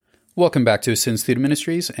Welcome back to Ascend Student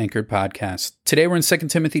Ministries Anchored Podcast. Today we're in 2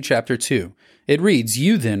 Timothy chapter 2. It reads,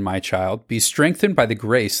 "You then, my child, be strengthened by the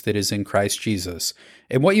grace that is in Christ Jesus.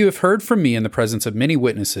 And what you have heard from me in the presence of many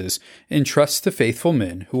witnesses, entrust to faithful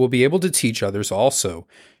men who will be able to teach others also.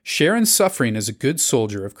 Share in suffering as a good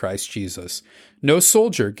soldier of Christ Jesus. No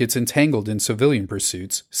soldier gets entangled in civilian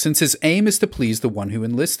pursuits, since his aim is to please the one who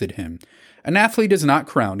enlisted him. An athlete is not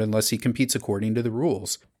crowned unless he competes according to the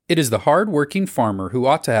rules. It is the hard-working farmer who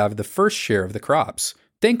ought to have the first share of the crops.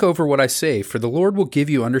 Think over what I say, for the Lord will give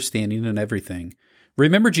you understanding in everything.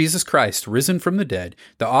 Remember Jesus Christ, risen from the dead,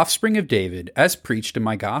 the offspring of David, as preached in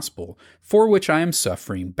my gospel, for which I am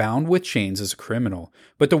suffering, bound with chains as a criminal.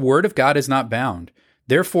 But the word of God is not bound.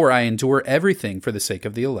 Therefore I endure everything for the sake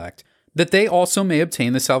of the elect, that they also may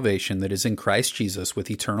obtain the salvation that is in Christ Jesus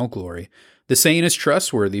with eternal glory. The saying is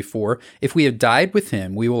trustworthy, for if we have died with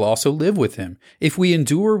him, we will also live with him. If we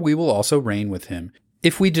endure, we will also reign with him.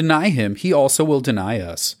 If we deny him, he also will deny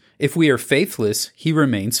us. If we are faithless, he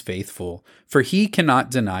remains faithful, for he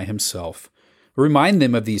cannot deny himself. Remind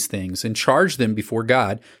them of these things and charge them before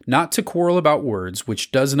God not to quarrel about words,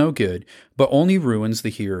 which does no good, but only ruins the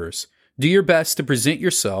hearers. Do your best to present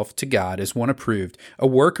yourself to God as one approved, a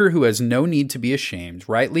worker who has no need to be ashamed,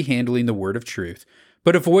 rightly handling the word of truth.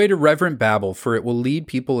 But avoid irreverent babble, for it will lead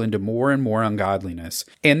people into more and more ungodliness,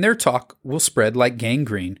 and their talk will spread like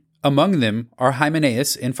gangrene. Among them are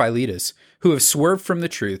Hymenaeus and Philetus, who have swerved from the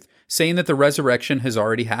truth, saying that the resurrection has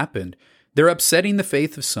already happened. They're upsetting the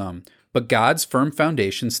faith of some, but God's firm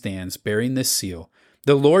foundation stands, bearing this seal.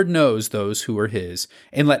 The Lord knows those who are his,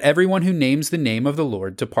 and let everyone who names the name of the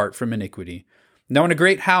Lord depart from iniquity. Now in a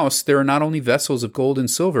great house there are not only vessels of gold and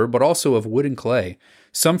silver, but also of wood and clay,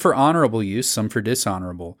 some for honorable use, some for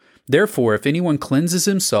dishonorable. Therefore, if anyone cleanses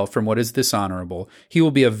himself from what is dishonorable, he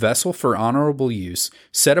will be a vessel for honorable use,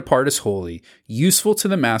 set apart as holy, useful to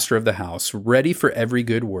the master of the house, ready for every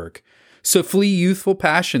good work. So flee youthful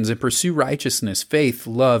passions and pursue righteousness, faith,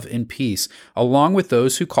 love, and peace, along with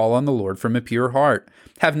those who call on the Lord from a pure heart.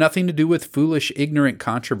 Have nothing to do with foolish, ignorant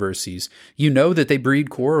controversies. You know that they breed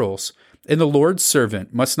quarrels. And the Lord's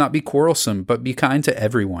servant must not be quarrelsome, but be kind to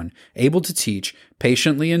everyone, able to teach,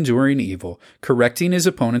 patiently enduring evil, correcting his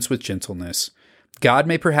opponents with gentleness. God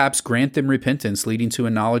may perhaps grant them repentance leading to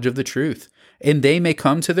a knowledge of the truth, and they may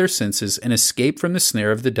come to their senses and escape from the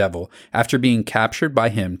snare of the devil after being captured by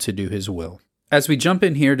him to do his will." As we jump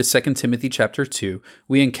in here to 2 Timothy chapter 2,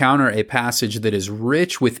 we encounter a passage that is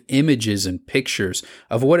rich with images and pictures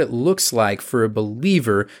of what it looks like for a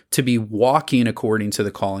believer to be walking according to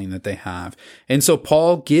the calling that they have. And so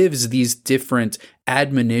Paul gives these different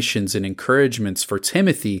admonitions and encouragements for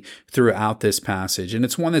Timothy throughout this passage. And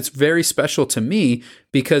it's one that's very special to me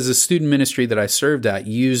because the student ministry that I served at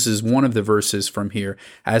uses one of the verses from here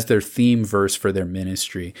as their theme verse for their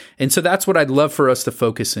ministry. And so that's what I'd love for us to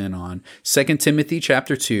focus in on. 2 Timothy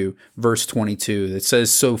chapter 2, verse 22, that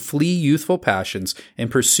says, "So flee youthful passions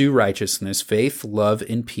and pursue righteousness, faith, love,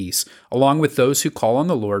 and peace, along with those who call on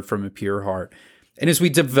the Lord from a pure heart." And as we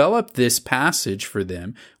developed this passage for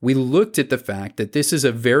them, we looked at the fact that this is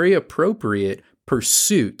a very appropriate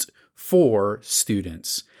pursuit for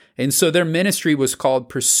students. And so their ministry was called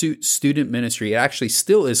Pursuit Student Ministry. It actually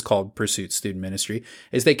still is called Pursuit Student Ministry,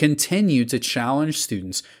 as they continue to challenge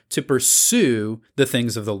students to pursue the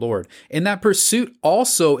things of the Lord. And that pursuit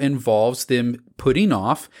also involves them putting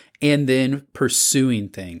off and then pursuing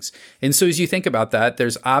things. And so as you think about that,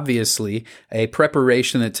 there's obviously a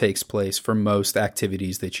preparation that takes place for most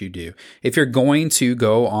activities that you do. If you're going to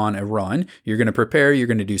go on a run, you're going to prepare, you're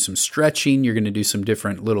going to do some stretching, you're going to do some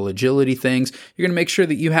different little agility things. You're going to make sure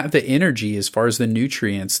that you have the energy as far as the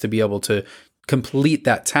nutrients to be able to complete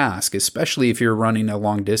that task, especially if you're running a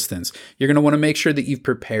long distance. You're going to want to make sure that you've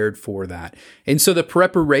prepared for that. And so the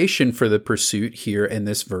preparation for the pursuit here in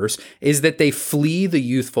this verse is that they flee the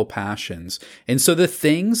youthful passions. And so the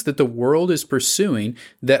things that the world is pursuing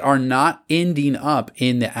that are not ending up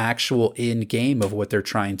in the actual end game of what they're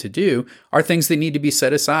trying to do are things that need to be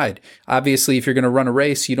set aside. Obviously, if you're going to run a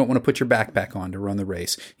race, you don't want to put your backpack on to run the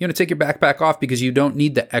race. You want to take your backpack off because you don't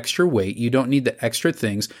need the extra weight. You don't need the extra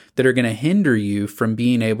things that are going to hinder you from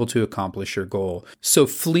being able to accomplish your goal. So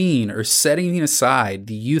fleeing or setting aside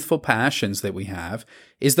the youthful passions that we have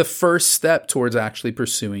is the first step towards actually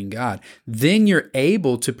pursuing God. Then you're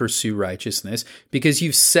able to pursue righteousness because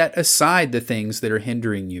you've set aside the things that are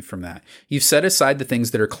hindering you from that. You've set aside the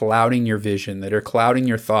things that are clouding your vision, that are clouding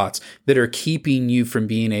your thoughts, that are keeping you from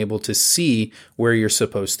being able to see where you're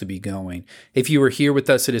supposed to be going. If you were here with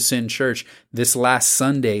us at Ascend Church this last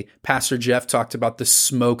Sunday, Pastor Jeff talked about the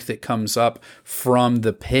smoke that comes up from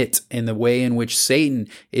the pit and the way in which Satan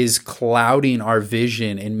is clouding our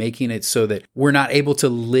vision and making it so that we're not able to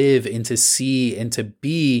live and to see and to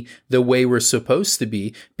be the way we're supposed to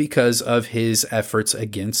be because of his efforts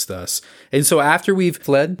against us. And so after we've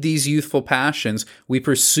fled these youthful passions, we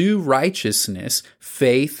pursue righteousness,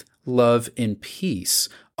 faith, love, and peace,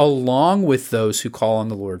 along with those who call on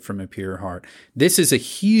the Lord from a pure heart. This is a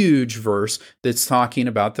huge verse that's talking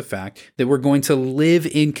about the fact that we're going to live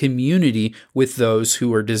in community with those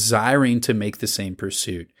who are desiring to make the same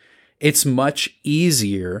pursuit. It's much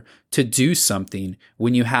easier to do something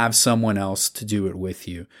when you have someone else to do it with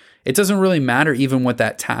you. It doesn't really matter even what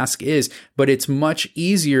that task is, but it's much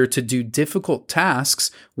easier to do difficult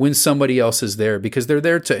tasks when somebody else is there because they're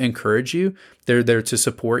there to encourage you. They're there to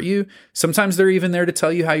support you. Sometimes they're even there to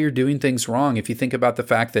tell you how you're doing things wrong. If you think about the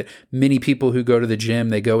fact that many people who go to the gym,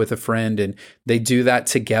 they go with a friend and they do that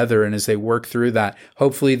together. And as they work through that,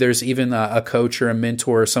 hopefully there's even a coach or a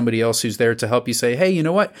mentor or somebody else who's there to help you say, hey, you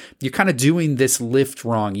know what? You're kind of doing this lift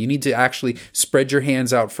wrong. You need to actually spread your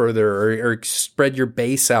hands out further or spread your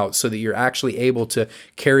base out so that you're actually able to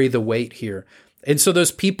carry the weight here. And so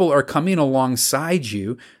those people are coming alongside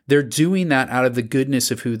you. They're doing that out of the goodness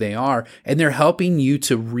of who they are, and they're helping you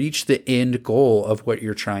to reach the end goal of what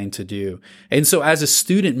you're trying to do. And so as a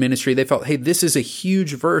student ministry, they felt, hey, this is a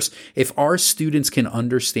huge verse. If our students can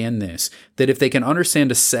understand this, that if they can understand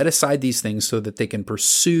to set aside these things so that they can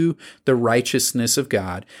pursue the righteousness of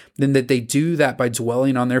God, then that they do that by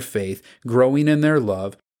dwelling on their faith, growing in their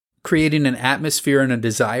love, creating an atmosphere and a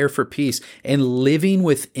desire for peace, and living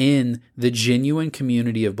within the genuine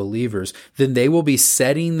community of believers, then they will be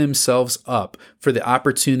setting themselves up for the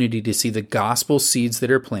opportunity to see the gospel seeds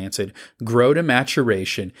that are planted grow to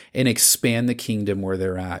maturation and expand the kingdom where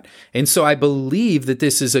they're at. And so I believe that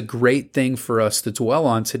this is a great thing for us to dwell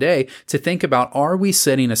on today, to think about, are we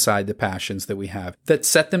setting aside the passions that we have that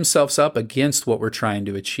set themselves up against what we're trying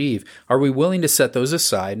to achieve? Are we willing to set those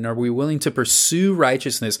aside, and are we willing to pursue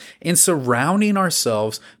righteousness and surrounding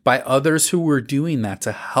ourselves by others who are doing that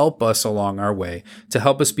to help us along our way, to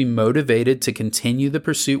help us be motivated to continue the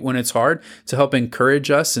pursuit when it's hard, to help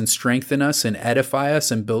encourage us and strengthen us and edify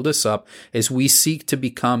us and build us up as we seek to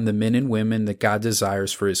become the men and women that God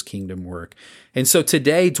desires for his kingdom work. And so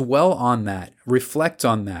today, dwell on that, reflect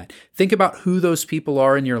on that, think about who those people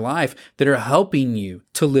are in your life that are helping you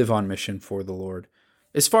to live on mission for the Lord.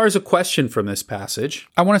 As far as a question from this passage,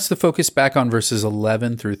 I want us to focus back on verses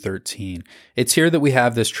 11 through 13. It's here that we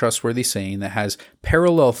have this trustworthy saying that has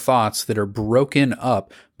parallel thoughts that are broken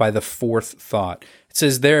up by the fourth thought. It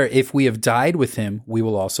says there, if we have died with him, we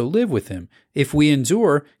will also live with him. If we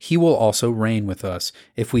endure, he will also reign with us.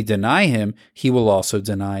 If we deny him, he will also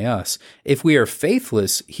deny us. If we are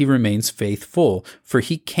faithless, he remains faithful, for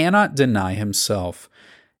he cannot deny himself.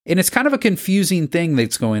 And it's kind of a confusing thing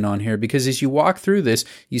that's going on here, because as you walk through this,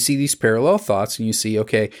 you see these parallel thoughts and you see,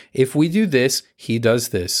 okay, if we do this, he does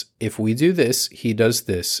this. If we do this, he does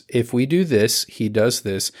this. If we do this, he does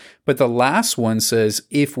this. But the last one says,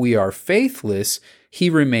 if we are faithless, he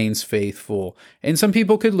remains faithful. And some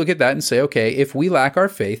people could look at that and say, okay, if we lack our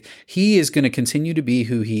faith, he is going to continue to be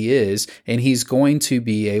who he is, and he's going to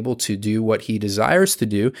be able to do what he desires to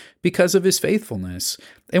do because of his faithfulness.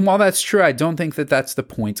 And while that's true, I don't think that that's the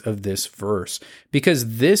point of this verse,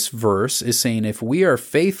 because this verse is saying if we are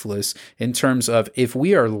faithless in terms of if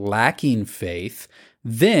we are lacking faith,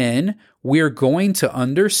 then we're going to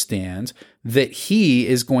understand that he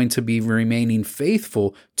is going to be remaining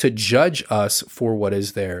faithful to judge us for what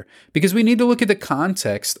is there. Because we need to look at the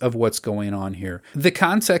context of what's going on here. The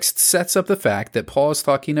context sets up the fact that Paul is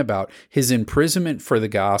talking about his imprisonment for the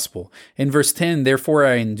gospel. In verse 10, therefore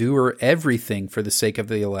I endure everything for the sake of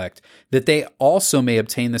the elect, that they also may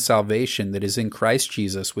obtain the salvation that is in Christ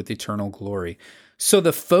Jesus with eternal glory. So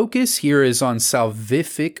the focus here is on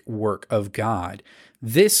salvific work of God.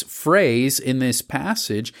 This phrase in this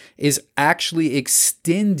passage is actually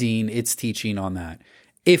extending its teaching on that.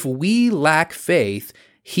 If we lack faith,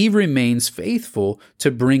 he remains faithful to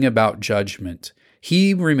bring about judgment.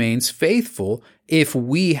 He remains faithful if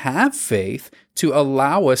we have faith to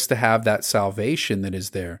allow us to have that salvation that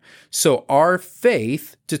is there. So our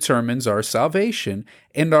faith determines our salvation,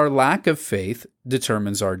 and our lack of faith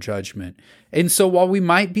determines our judgment. And so while we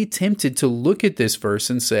might be tempted to look at this verse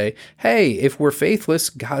and say, hey, if we're faithless,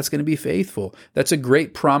 God's going to be faithful. That's a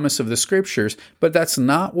great promise of the scriptures, but that's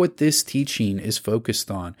not what this teaching is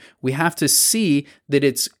focused on. We have to see that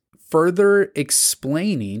it's further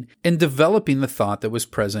explaining and developing the thought that was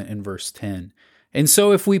present in verse 10. And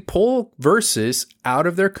so if we pull verses out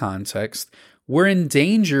of their context, we're in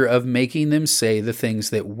danger of making them say the things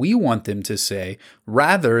that we want them to say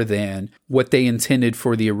rather than what they intended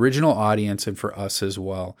for the original audience and for us as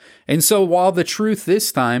well. And so while the truth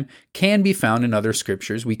this time can be found in other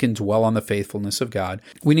scriptures, we can dwell on the faithfulness of God.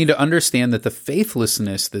 We need to understand that the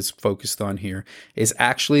faithlessness that's focused on here is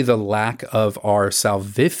actually the lack of our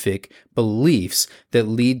salvific beliefs that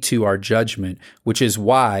lead to our judgment, which is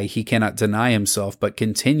why he cannot deny himself but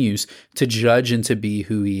continues to judge and to be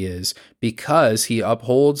who he is, because he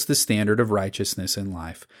upholds the standard of righteousness in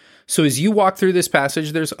life. So as you walk through this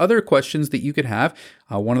passage, there's other questions that you could have.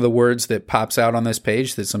 One of the words that pops out on this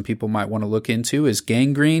page that some people might want to look into is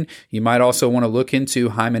gangrene. You might also want to look into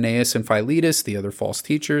Hymenaeus and Philetus, the other false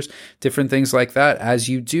teachers, different things like that. As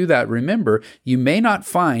you do that, remember, you may not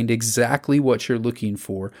find exactly what you're looking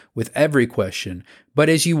for with every question. But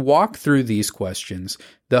as you walk through these questions,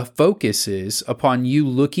 the focus is upon you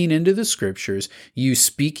looking into the scriptures, you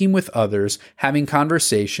speaking with others, having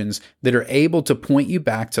conversations that are able to point you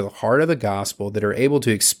back to the heart of the gospel, that are able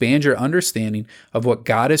to expand your understanding of what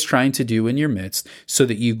God is trying to do in your midst so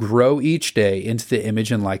that you grow each day into the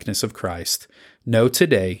image and likeness of Christ. Know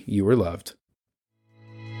today you are loved.